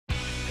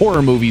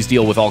Horror movies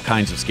deal with all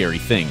kinds of scary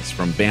things,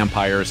 from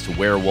vampires to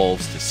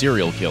werewolves to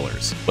serial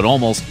killers. But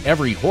almost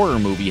every horror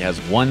movie has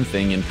one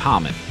thing in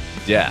common: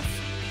 death.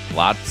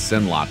 Lots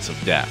and lots of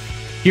death.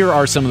 Here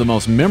are some of the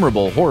most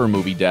memorable horror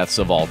movie deaths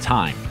of all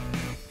time.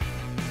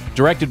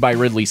 Directed by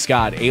Ridley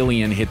Scott,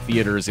 Alien hit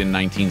theaters in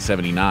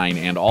 1979,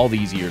 and all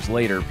these years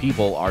later,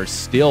 people are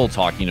still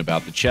talking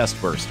about the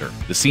chestburster.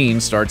 The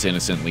scene starts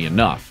innocently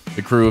enough.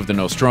 The crew of the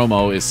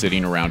Nostromo is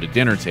sitting around a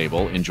dinner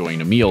table,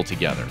 enjoying a meal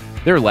together.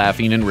 They're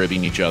laughing and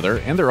ribbing each other,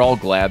 and they're all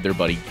glad their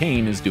buddy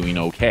Kane is doing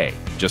okay.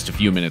 Just a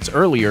few minutes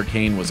earlier,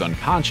 Kane was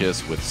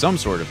unconscious with some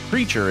sort of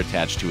creature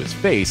attached to his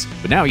face,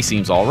 but now he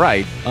seems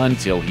alright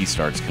until he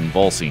starts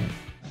convulsing.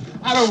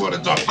 I don't want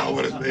to talk about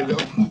what it's made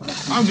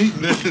of. I'm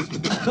eating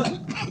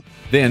this.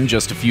 Then,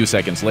 just a few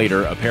seconds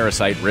later, a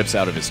parasite rips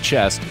out of his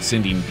chest,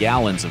 sending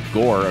gallons of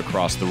gore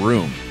across the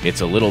room.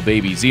 It's a little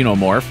baby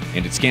xenomorph,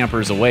 and it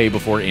scampers away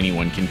before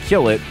anyone can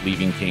kill it,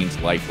 leaving Kane's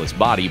lifeless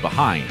body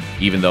behind.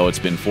 Even though it's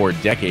been 4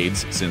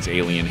 decades since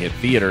Alien hit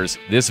theaters,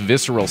 this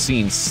visceral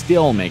scene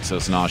still makes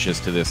us nauseous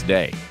to this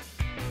day.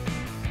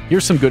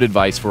 Here's some good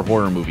advice for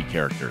horror movie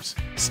characters.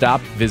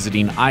 Stop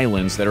visiting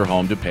islands that are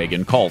home to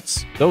pagan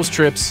cults. Those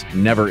trips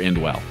never end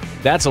well.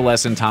 That's a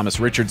lesson Thomas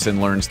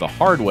Richardson learns the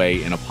hard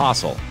way in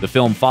Apostle. The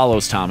film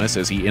follows Thomas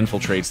as he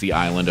infiltrates the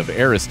island of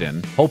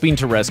Ariston, hoping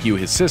to rescue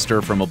his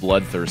sister from a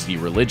bloodthirsty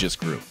religious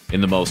group.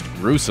 In the most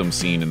gruesome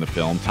scene in the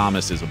film,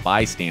 Thomas is a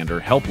bystander,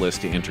 helpless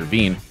to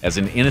intervene, as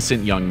an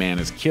innocent young man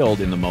is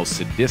killed in the most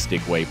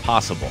sadistic way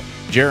possible.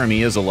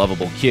 Jeremy is a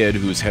lovable kid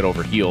who's head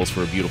over heels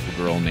for a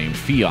beautiful girl named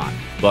Fionn.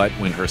 But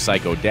when her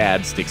psycho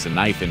dad sticks a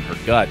knife in her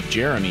gut,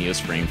 Jeremy is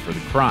framed for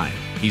the crime.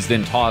 He's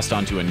then tossed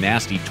onto a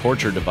nasty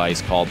torture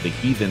device called the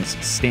Heathen's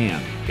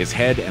Stand. His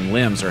head and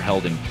limbs are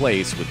held in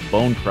place with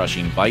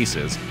bone-crushing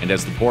vices, and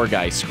as the poor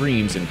guy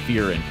screams in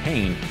fear and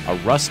pain, a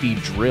rusty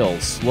drill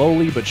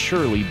slowly but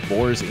surely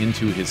bores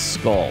into his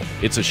skull.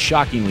 It's a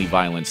shockingly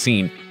violent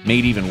scene,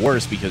 made even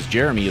worse because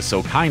Jeremy is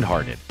so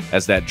kind-hearted.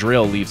 As that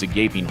drill leaves a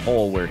gaping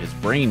hole where his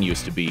brain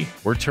used to be,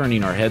 we're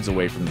turning our heads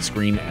away from the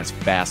screen as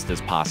fast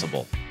as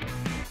possible.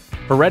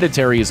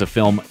 Hereditary is a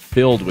film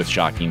filled with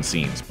shocking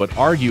scenes, but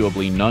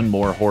arguably none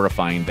more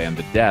horrifying than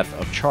the death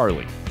of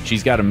Charlie.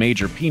 She's got a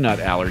major peanut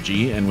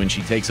allergy, and when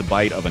she takes a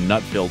bite of a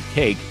nut-filled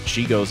cake,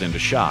 she goes into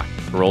shock.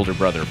 Her older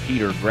brother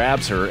Peter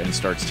grabs her and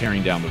starts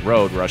tearing down the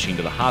road, rushing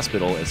to the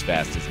hospital as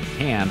fast as he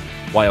can,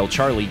 while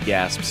Charlie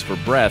gasps for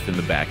breath in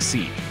the back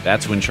seat.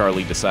 That's when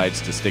Charlie decides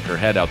to stick her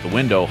head out the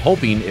window,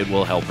 hoping it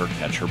will help her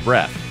catch her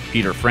breath.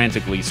 Peter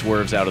frantically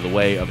swerves out of the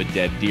way of a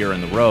dead deer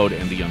in the road,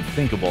 and the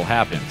unthinkable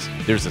happens.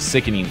 There's a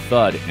sickening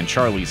thud, and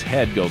Charlie's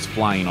head goes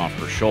flying off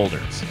her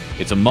shoulders.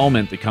 It's a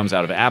moment that comes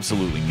out of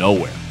absolutely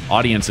nowhere.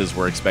 Audiences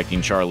were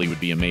expecting Charlie would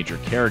be a major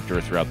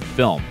character throughout the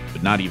film,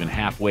 but not even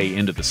halfway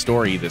into the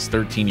story, this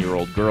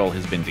 13-year-old girl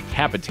has been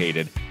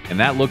decapitated, and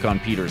that look on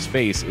Peter's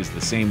face is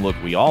the same look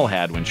we all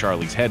had when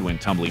Charlie's head went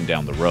tumbling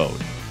down the road.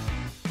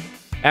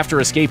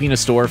 After escaping a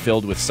store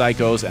filled with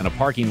psychos and a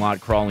parking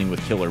lot crawling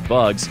with killer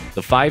bugs,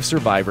 the 5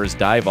 survivors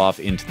dive off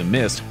into the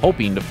mist,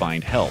 hoping to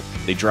find help.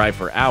 They drive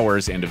for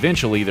hours, and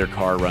eventually their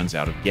car runs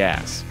out of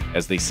gas.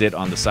 As they sit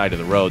on the side of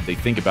the road, they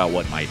think about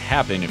what might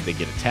happen if they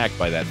get attacked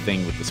by that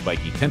thing with the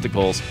spiky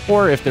tentacles,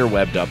 or if they're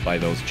webbed up by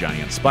those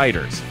giant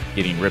spiders.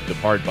 Getting ripped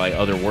apart by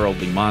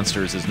otherworldly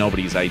monsters is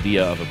nobody's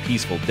idea of a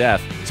peaceful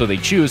death, so they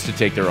choose to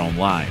take their own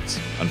lives.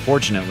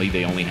 Unfortunately,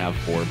 they only have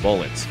 4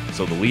 bullets,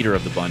 so the leader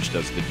of the bunch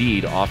does the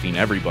deed, offing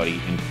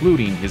everybody,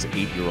 including his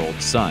 8-year-old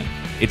son.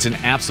 It's an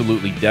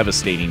absolutely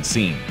devastating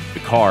scene.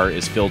 The car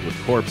is filled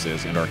with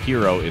corpses, and our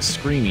hero is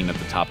screaming at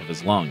the top of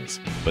his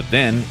lungs. But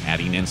then,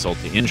 adding insult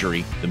to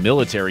injury, the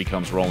military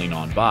comes rolling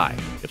on by.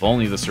 If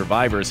only the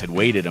survivors had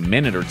waited a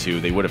minute or two,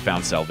 they would have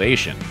found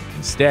salvation.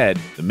 Instead,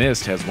 The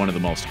Mist has one of the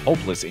most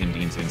hopeless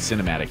endings in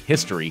cinematic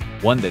history,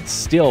 one that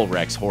still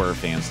wrecks horror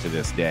fans to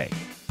this day.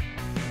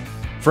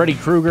 Freddy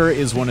Krueger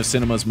is one of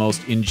cinema's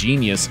most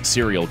ingenious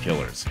serial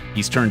killers.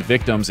 He's turned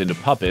victims into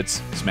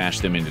puppets,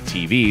 smashed them into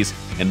TVs,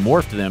 and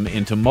morphed them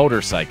into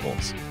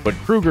motorcycles. But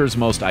Krueger's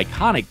most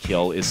iconic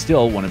kill is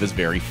still one of his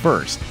very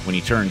first, when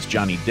he turns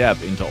Johnny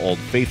Depp into Old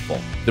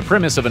Faithful. The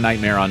premise of A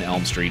Nightmare on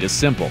Elm Street is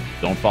simple.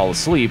 Don't fall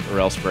asleep,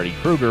 or else Freddy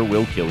Krueger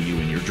will kill you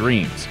in your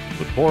dreams.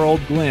 But poor old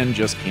Glenn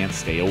just can't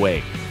stay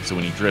awake. So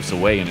when he drifts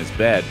away in his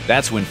bed,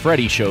 that's when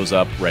Freddy shows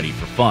up ready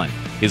for fun.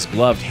 His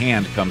gloved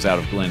hand comes out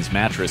of Glenn's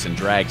mattress and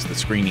drags the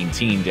screaming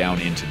teen down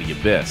into the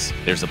abyss.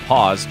 There's a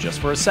pause, just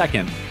for a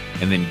second,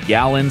 and then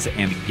gallons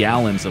and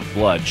gallons of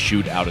blood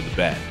shoot out of the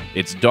bed.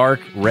 It's dark,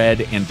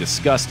 red, and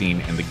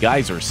disgusting, and the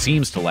geyser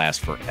seems to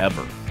last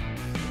forever.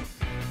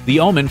 The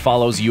Omen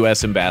follows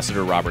U.S.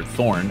 Ambassador Robert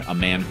Thorne, a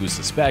man who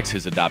suspects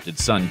his adopted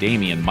son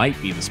Damien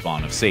might be the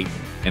spawn of Satan.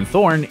 And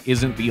Thorne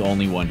isn't the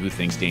only one who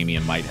thinks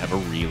Damien might have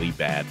a really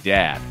bad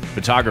dad.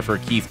 Photographer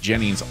Keith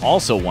Jennings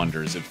also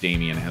wonders if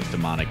Damien has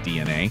demonic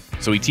DNA,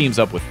 so he teams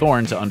up with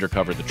Thorne to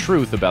uncover the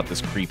truth about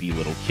this creepy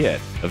little kid.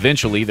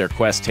 Eventually, their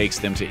quest takes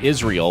them to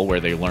Israel, where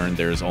they learn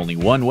there's only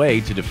one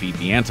way to defeat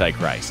the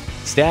Antichrist: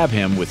 stab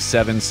him with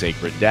 7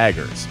 sacred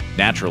daggers.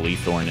 Naturally,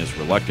 Thorne is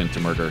reluctant to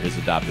murder his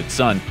adopted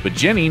son, but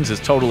Jennings is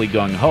totally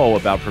gung-ho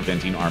about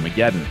preventing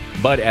Armageddon.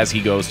 But as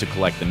he goes to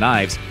collect the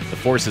knives, the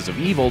forces of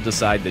evil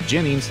decide that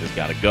Jennings has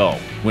got to go.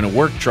 When a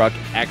work truck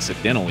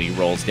accidentally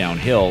rolls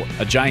downhill,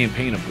 a giant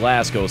pane of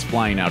glass goes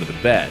flying out of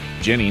the bed.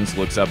 Jennings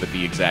looks up at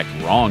the exact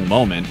wrong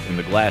moment, and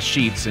the glass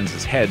sheet sends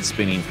his head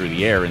spinning through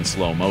the air in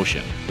slow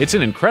motion. It's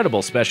an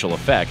incredible special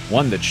effect,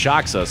 one that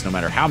shocks us no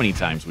matter how many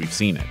times we've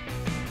seen it.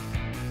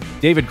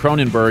 David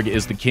Cronenberg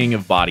is the king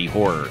of body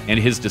horror, and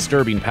his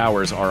disturbing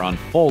powers are on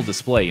full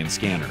display in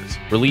Scanners.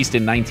 Released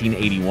in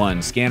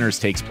 1981, Scanners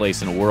takes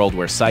place in a world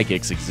where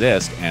psychics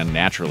exist, and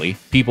naturally,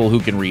 people who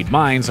can read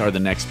minds are the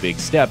next big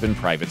step in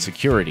private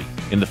security.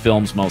 In the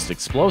film's most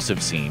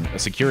explosive scene, a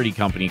security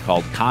company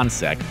called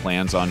Consec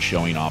plans on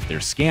showing off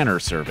their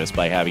scanner service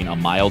by having a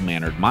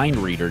mild-mannered mind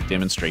reader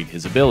demonstrate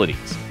his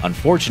abilities.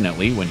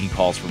 Unfortunately, when he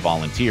calls for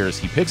volunteers,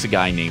 he picks a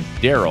guy named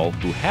Daryl,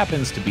 who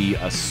happens to be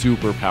a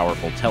super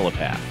powerful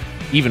telepath.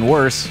 Even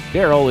worse,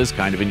 Daryl is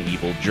kind of an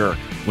evil jerk.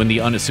 When the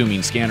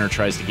unassuming scanner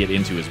tries to get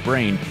into his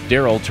brain,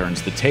 Daryl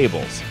turns the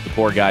tables. The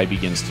poor guy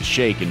begins to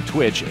shake and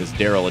twitch as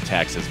Daryl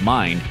attacks his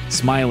mind,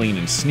 smiling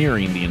and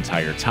sneering the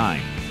entire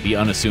time. The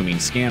unassuming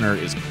scanner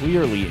is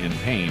clearly in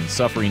pain,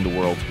 suffering the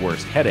world's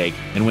worst headache,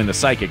 and when the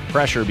psychic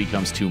pressure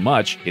becomes too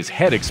much, his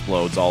head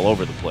explodes all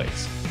over the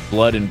place.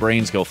 Blood and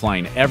brains go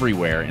flying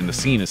everywhere, and the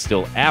scene is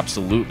still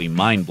absolutely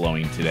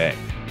mind-blowing today.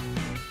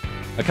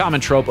 A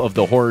common trope of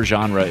the horror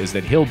genre is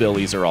that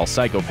hillbillies are all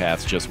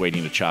psychopaths just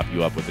waiting to chop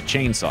you up with a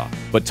chainsaw.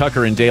 But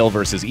Tucker and Dale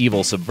vs.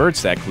 Evil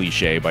subverts that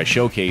cliché by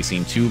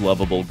showcasing 2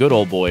 lovable good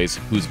old boys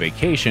whose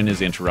vacation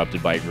is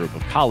interrupted by a group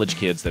of college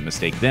kids that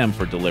mistake them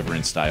for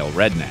Deliverance-style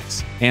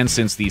rednecks. And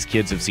since these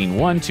kids have seen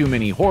one too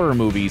many horror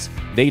movies,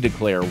 they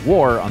declare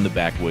war on the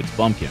backwoods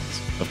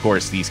bumpkins. Of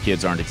course, these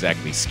kids aren't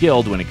exactly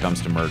skilled when it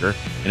comes to murder,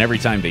 and every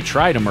time they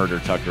try to murder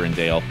Tucker and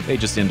Dale, they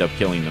just end up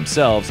killing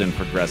themselves in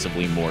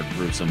progressively more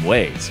gruesome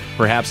ways.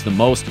 Perhaps the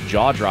most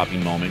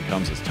jaw-dropping moment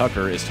comes as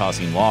Tucker is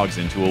tossing logs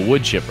into a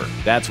wood chipper.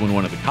 That's when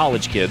one of the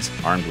college kids,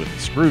 armed with a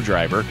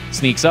screwdriver,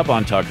 sneaks up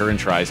on Tucker and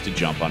tries to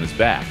jump on his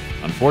back.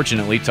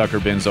 Unfortunately, Tucker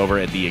bends over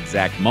at the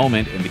exact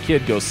moment, and the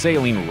kid goes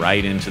sailing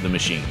right into the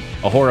machine.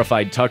 A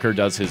horrified Tucker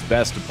does his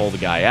best to pull the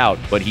guy out,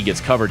 but he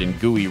gets covered in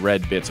gooey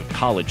red bits of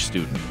college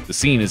student. The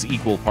scene is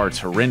equal parts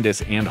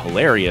horrendous and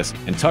hilarious,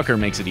 and Tucker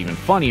makes it even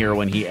funnier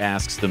when he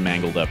asks the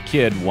mangled-up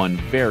kid one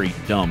very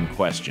dumb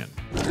question.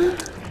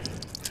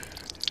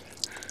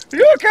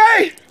 You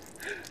okay?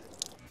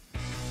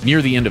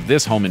 Near the end of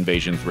this home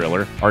invasion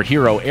thriller, our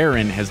hero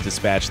Erin has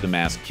dispatched the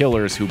masked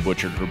killers who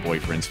butchered her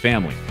boyfriend's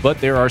family. But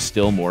there are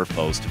still more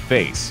foes to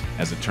face.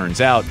 As it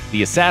turns out,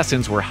 the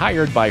assassins were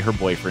hired by her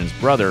boyfriend's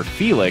brother,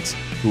 Felix,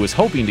 who was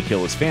hoping to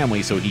kill his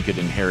family so he could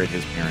inherit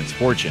his parents'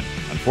 fortune.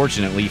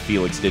 Unfortunately,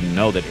 Felix didn't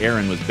know that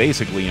Erin was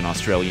basically an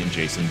Australian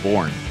Jason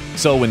Bourne.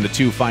 So when the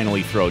two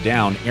finally throw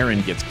down,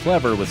 Erin gets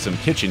clever with some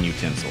kitchen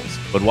utensils.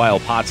 But while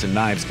pots and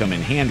knives come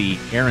in handy,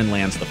 Erin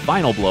lands the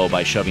final blow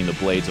by shoving the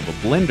blades of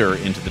a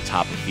blender into the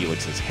top of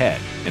Felix's head.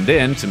 And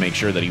then, to make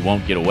sure that he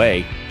won't get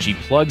away, she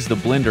plugs the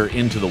blender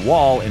into the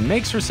wall and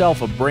makes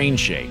herself a brain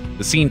shake.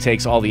 The scene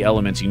takes all the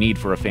elements you need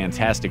for a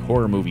fantastic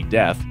horror movie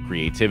death,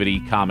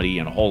 creativity, comedy,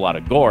 and a whole lot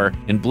of gore,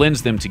 and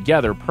blends them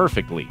together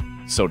perfectly,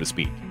 so to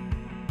speak.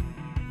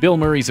 Bill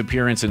Murray's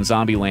appearance in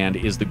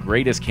Zombieland is the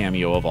greatest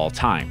cameo of all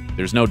time.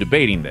 There's no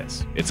debating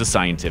this. It's a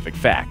scientific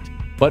fact.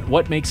 But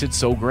what makes it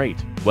so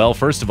great? Well,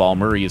 first of all,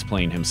 Murray is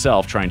playing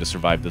himself trying to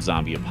survive the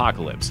zombie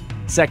apocalypse.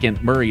 Second,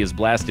 Murray is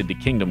blasted to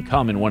Kingdom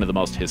Come in one of the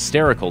most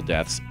hysterical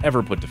deaths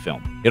ever put to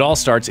film. It all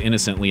starts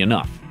innocently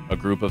enough. A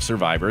group of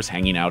survivors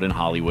hanging out in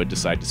Hollywood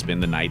decide to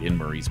spend the night in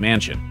Murray's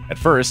mansion. At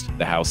first,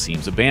 the house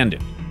seems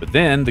abandoned. But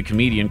then, the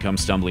comedian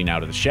comes stumbling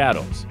out of the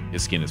shadows.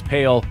 His skin is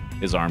pale,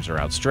 his arms are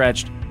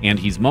outstretched, and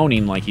he's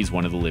moaning like he's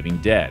one of the living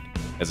dead.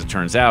 As it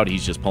turns out,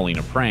 he's just pulling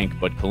a prank,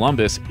 but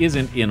Columbus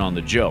isn't in on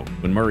the joke.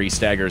 When Murray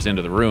staggers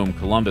into the room,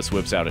 Columbus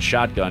whips out a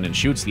shotgun and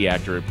shoots the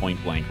actor at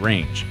point-blank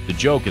range. The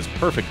joke is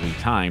perfectly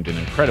timed and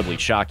incredibly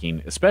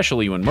shocking,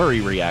 especially when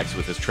Murray reacts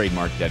with his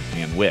trademark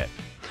deadpan wit.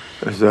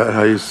 Is that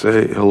how you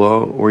say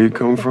hello? Where you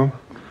come from?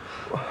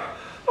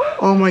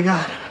 Oh my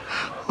god.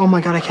 Oh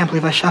my god, I can't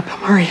believe I shot Bill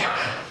Murray.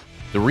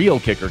 The real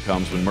kicker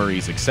comes when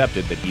Murray's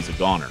accepted that he's a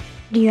goner.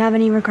 Do you have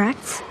any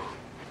regrets?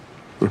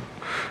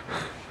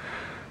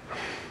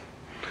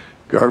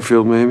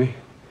 Garfield, maybe?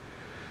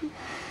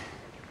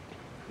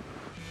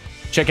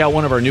 Check out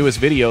one of our newest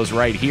videos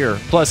right here.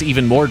 Plus,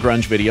 even more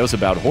grunge videos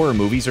about horror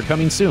movies are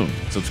coming soon.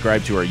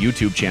 Subscribe to our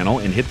YouTube channel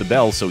and hit the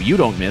bell so you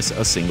don't miss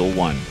a single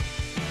one.